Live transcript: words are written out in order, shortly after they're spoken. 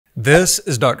This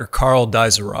is Dr. Karl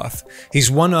Deisseroth. He's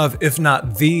one of, if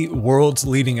not the world's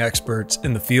leading experts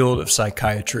in the field of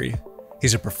psychiatry.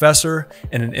 He's a professor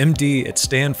and an MD at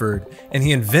Stanford, and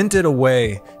he invented a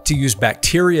way to use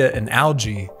bacteria and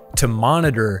algae to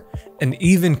monitor and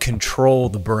even control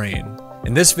the brain.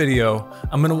 In this video,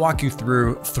 I'm going to walk you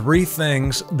through 3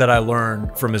 things that I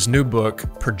learned from his new book,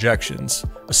 Projections,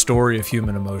 A Story of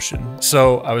Human Emotion.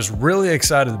 So I was really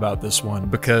excited about this one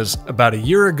because about a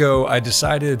year ago, I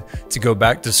decided to go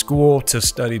back to school to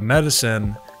study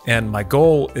medicine, and my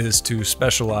goal is to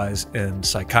specialize in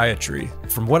psychiatry.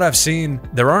 From what I've seen,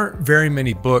 there aren't very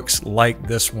many books like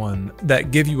this one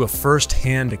that give you a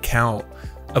first-hand account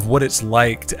of what it's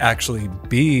like to actually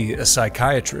be a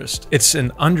psychiatrist. It's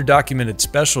an underdocumented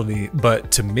specialty, but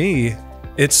to me,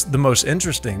 it's the most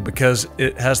interesting because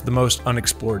it has the most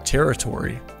unexplored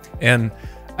territory. And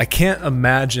I can't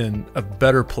imagine a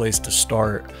better place to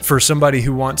start for somebody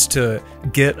who wants to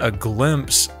get a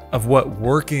glimpse of what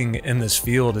working in this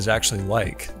field is actually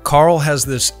like. Karl has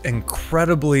this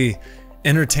incredibly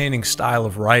entertaining style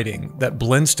of writing that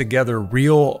blends together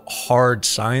real hard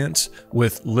science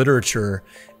with literature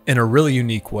in a really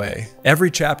unique way. Every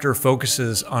chapter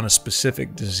focuses on a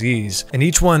specific disease, and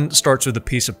each one starts with a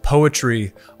piece of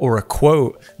poetry or a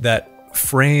quote that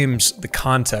frames the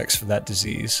context for that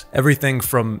disease. Everything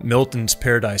from Milton's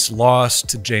Paradise Lost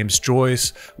to James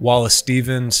Joyce, Wallace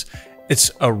Stevens. It's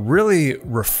a really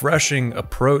refreshing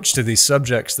approach to these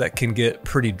subjects that can get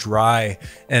pretty dry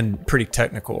and pretty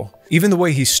technical. Even the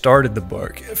way he started the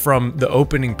book, from the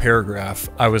opening paragraph,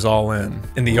 I was all in.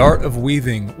 In the art of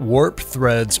weaving, warped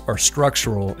threads are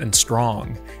structural and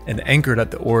strong and anchored at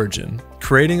the origin,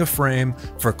 creating a frame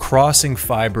for crossing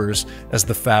fibers as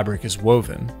the fabric is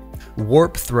woven.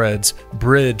 Warped threads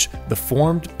bridge the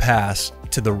formed past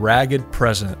to the ragged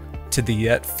present to the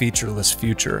yet featureless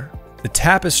future. The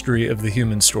tapestry of the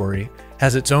human story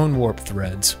has its own warped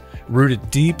threads,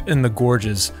 rooted deep in the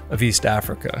gorges of East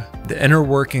Africa. The inner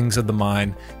workings of the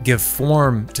mind give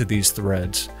form to these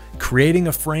threads, creating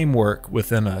a framework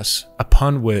within us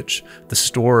upon which the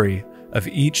story of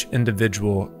each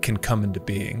individual can come into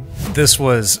being. This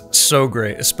was so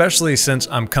great, especially since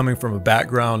I'm coming from a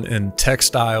background in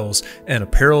textiles and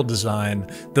apparel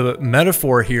design. The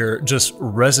metaphor here just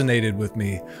resonated with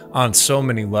me on so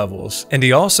many levels. And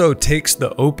he also takes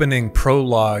the opening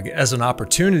prologue as an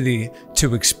opportunity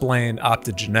to explain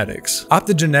optogenetics.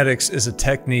 Optogenetics is a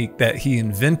technique that he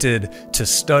invented to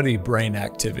study brain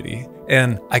activity.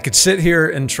 And I could sit here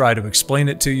and try to explain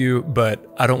it to you, but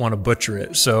I don't want to butcher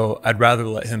it, so I'd rather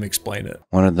let him explain it.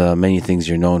 One of the many things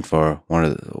you're known for,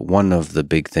 one of the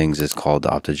big things is called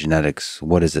optogenetics.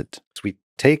 What is it? So we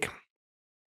take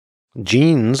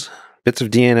genes, bits of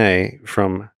DNA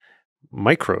from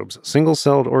microbes,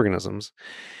 single-celled organisms,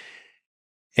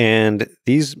 and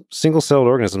these single-celled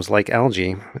organisms, like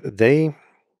algae, they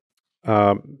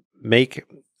make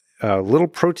little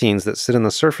proteins that sit in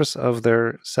the surface of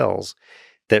their cells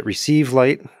that receive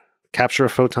light, capture a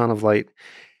photon of light,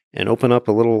 and open up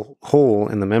a little hole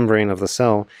in the membrane of the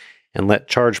cell and let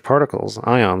charged particles,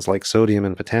 ions like sodium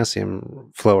and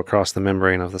potassium, flow across the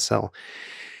membrane of the cell.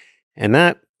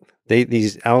 And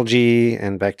these algae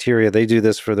and bacteria, they do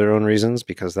this for their own reasons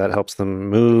because that helps them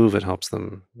move, it helps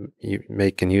them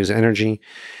make and use energy.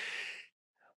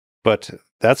 But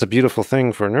that's a beautiful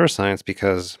thing for neuroscience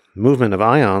because movement of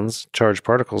ions, charged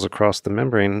particles across the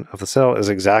membrane of the cell, is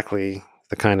exactly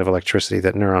the kind of electricity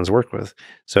that neurons work with.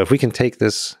 So if we can take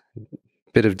this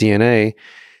bit of DNA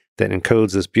that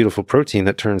encodes this beautiful protein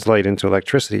that turns light into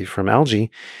electricity from algae,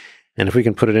 and if we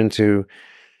can put it into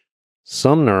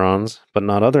some neurons, but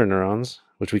not other neurons,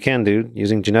 which we can do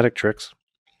using genetic tricks,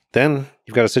 then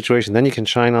you've got a situation, then you can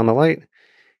shine on the light,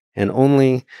 and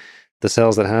only the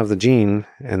cells that have the gene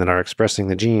and that are expressing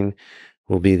the gene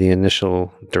will be the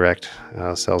initial direct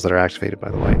cells that are activated by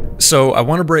the light. So I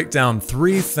want to break down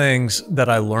 3 things that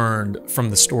I learned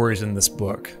from the stories in this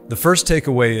book. The first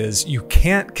takeaway is you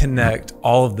can't connect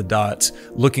all of the dots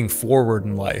looking forward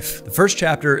in life. The first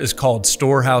chapter is called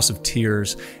Storehouse of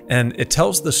Tears, and it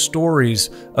tells the stories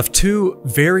of 2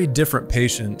 very different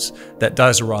patients that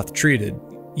Deisseroth treated,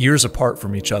 years apart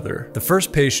from each other. The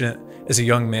first patient is a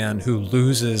young man who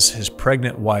loses his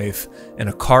pregnant wife in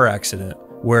a car accident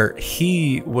where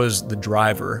he was the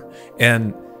driver,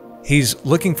 and he's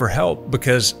looking for help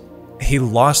because he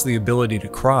lost the ability to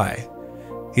cry.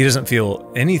 He doesn't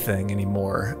feel anything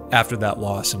anymore after that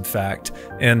loss, in fact,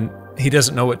 and he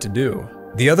doesn't know what to do.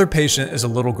 The other patient is a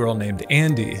little girl named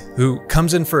Andy, who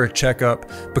comes in for a checkup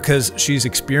because she's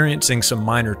experiencing some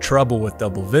minor trouble with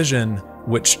double vision,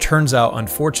 which turns out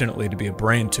unfortunately to be a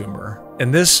brain tumor.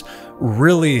 And this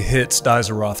really hits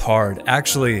Deisseroth hard.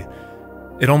 Actually,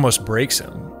 it almost breaks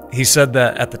him. He said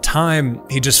that at the time,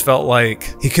 he just felt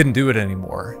like he couldn't do it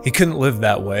anymore. He couldn't live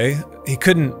that way. He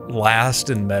couldn't last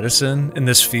in medicine in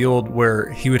this field where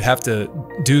he would have to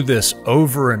do this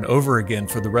over and over again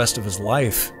for the rest of his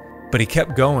life. But he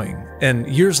kept going. And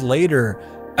years later,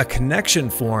 a connection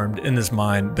formed in his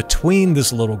mind between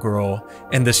this little girl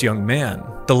and this young man.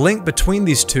 The link between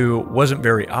these two wasn't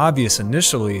very obvious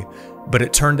initially, but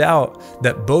it turned out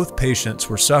that both patients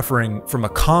were suffering from a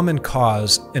common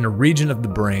cause in a region of the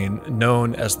brain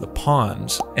known as the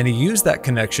pons. And he used that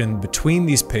connection between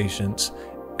these patients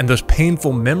and those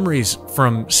painful memories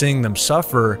from seeing them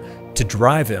suffer to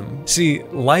drive him. See,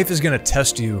 life is going to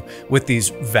test you with these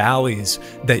valleys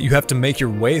that you have to make your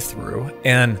way through.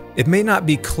 And it may not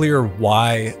be clear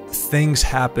why things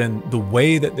happen the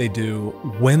way that they do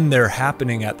when they're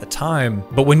happening at the time.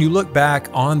 But when you look back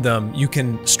on them, you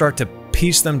can start to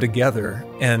piece them together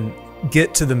and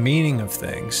get to the meaning of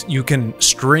things. You can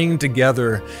string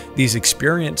together these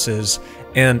experiences,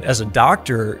 and as a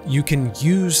doctor, you can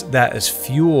use that as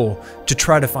fuel to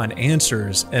try to find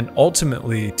answers and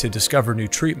ultimately to discover new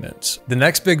treatments. The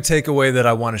next big takeaway that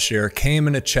I want to share came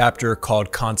in a chapter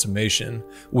called Consummation,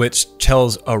 which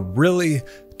tells a really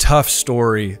tough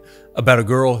story about a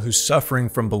girl who's suffering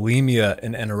from bulimia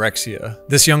and anorexia.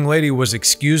 This young lady was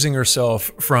excusing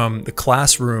herself from the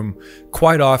classroom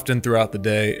quite often throughout the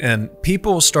day, and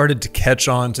people started to catch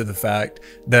on to the fact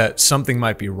that something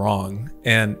might be wrong.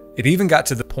 And it even got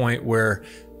to the point where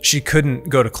she couldn't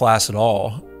go to class at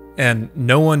all. And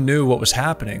no one knew what was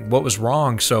happening, what was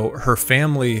wrong, so her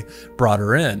family brought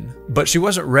her in. But she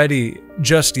wasn't ready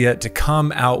just yet to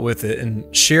come out with it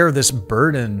and share this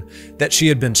burden that she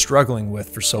had been struggling with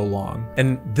for so long.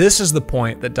 And this is the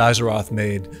point that Deisseroth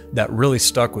made that really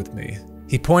stuck with me.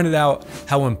 He pointed out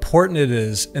how important it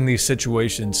is in these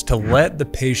situations to let the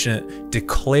patient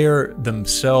declare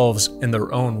themselves in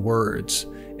their own words,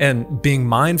 and being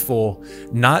mindful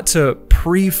not to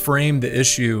pre-frame the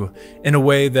issue in a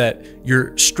way that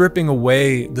you're stripping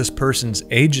away this person's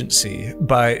agency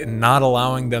by not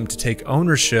allowing them to take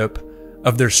ownership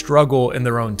of their struggle in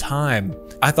their own time.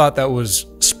 I thought that was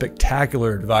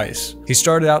spectacular advice. He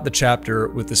started out the chapter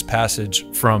with this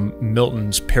passage from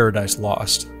Milton's Paradise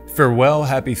Lost. Farewell,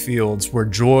 happy fields, where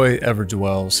joy ever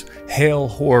dwells. Hail,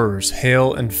 horrors,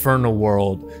 hail, infernal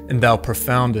world, and thou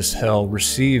profoundest hell,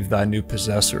 receive thy new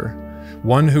possessor.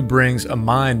 One who brings a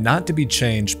mind not to be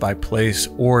changed by place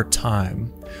or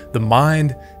time. The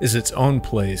mind is its own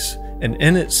place, and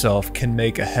in itself can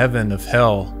make a heaven of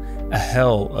hell, a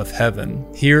hell of heaven.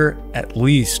 Here, at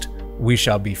least, we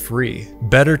shall be free.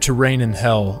 Better to reign in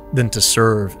hell than to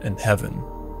serve in heaven.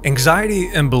 Anxiety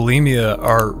and bulimia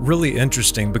are really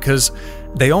interesting because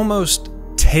they almost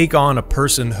take on a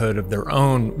personhood of their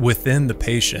own within the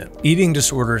patient. Eating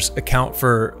disorders account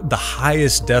for the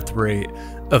highest death rate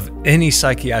of any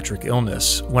psychiatric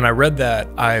illness. When I read that,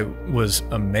 I was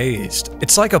amazed.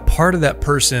 It's like a part of that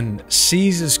person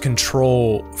seizes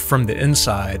control from the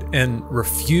inside and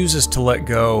refuses to let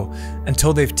go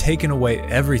until they've taken away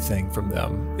everything from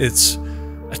them. It's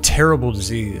a terrible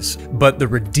disease, but the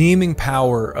redeeming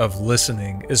power of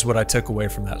listening is what I took away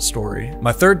from that story.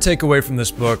 My third takeaway from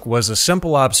this book was a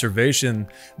simple observation,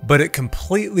 but it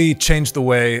completely changed the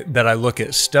way that I look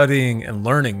at studying and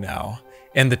learning now.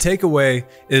 And the takeaway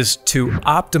is to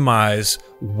optimize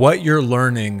what you're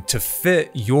learning to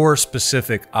fit your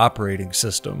specific operating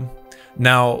system.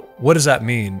 Now, what does that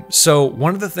mean? So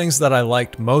one of the things that I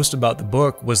liked most about the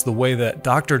book was the way that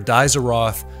Dr.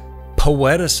 Deisseroth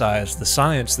poeticized the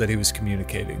science that he was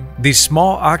communicating. These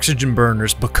small oxygen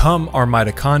burners become our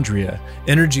mitochondria,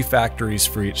 energy factories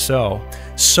for each cell,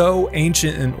 so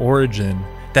ancient in origin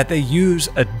that they use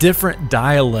a different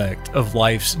dialect of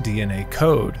life's DNA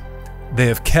code. They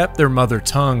have kept their mother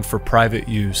tongue for private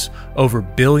use over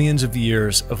billions of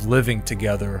years of living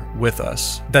together with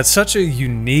us. That's such a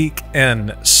unique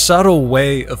and subtle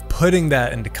way of putting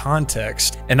that into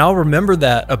context. And I'll remember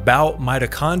that about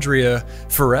mitochondria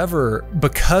forever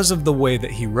because of the way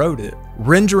that he wrote it.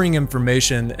 Rendering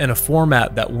information in a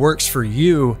format that works for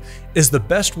you is the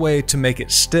best way to make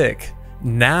it stick.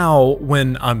 Now,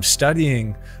 when I'm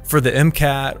studying for the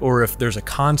MCAT, or if there's a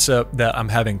concept that I'm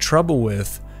having trouble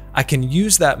with, I can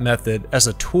use that method as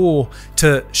a tool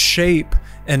to shape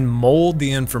and mold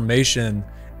the information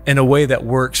in a way that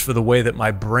works for the way that my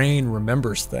brain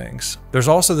remembers things. There's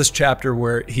also this chapter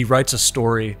where he writes a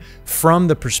story from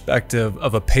the perspective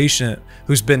of a patient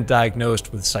who's been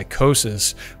diagnosed with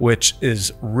psychosis, which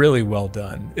is really well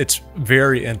done. It's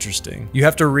very interesting. You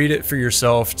have to read it for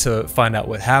yourself to find out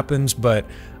what happens, but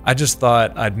I just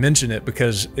thought I'd mention it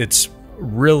because it's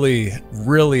really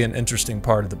an interesting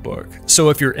part of the book.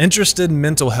 So if you're interested in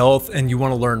mental health and you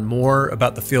want to learn more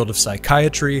about the field of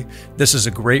psychiatry, this is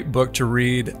a great book to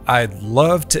read. I'd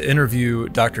love to interview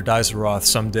Dr. Deisseroth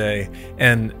someday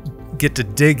and get to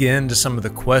dig into some of the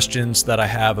questions that I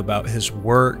have about his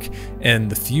work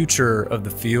and the future of the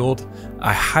field.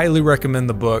 I highly recommend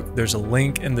the book. There's a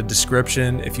link in the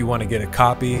description if you want to get a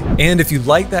copy. And if you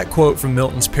like that quote from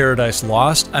Milton's Paradise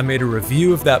Lost, I made a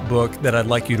review of that book that I'd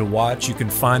like you to watch. You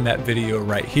can find that video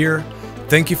right here.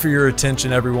 Thank you for your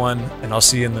attention, everyone, and I'll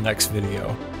see you in the next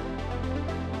video.